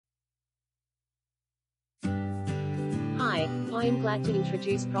Hi, I am glad to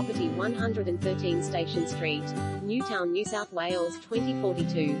introduce property 113 Station Street, Newtown, New South Wales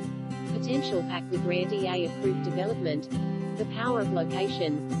 2042. Potential packed with rare DA-approved development. The power of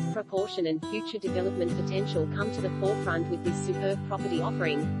location, proportion and future development potential come to the forefront with this superb property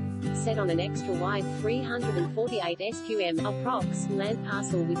offering. Set on an extra-wide 348 SQM approx. Land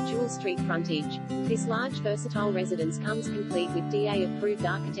parcel with dual street frontage, this large versatile residence comes complete with DA-approved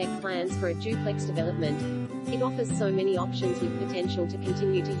architect plans for a duplex development. It offers so many options with potential to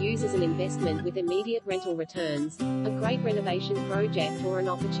continue to use as an investment with immediate rental returns, a great renovation project or an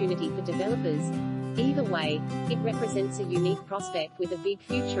opportunity for developers. Either way, it represents a unique prospect with a big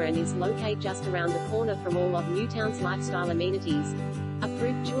future and is located just around the corner from all of Newtown's lifestyle amenities.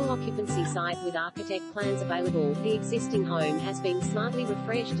 Approved dual occupancy site with architect plans available. The existing home has been smartly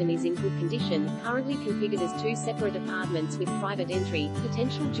refreshed and is in good condition, currently configured as 2 separate apartments with private entry,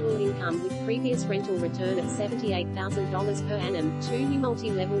 potential dual income with previous rental return of $78,000 per annum. 2 new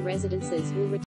multi-level residences will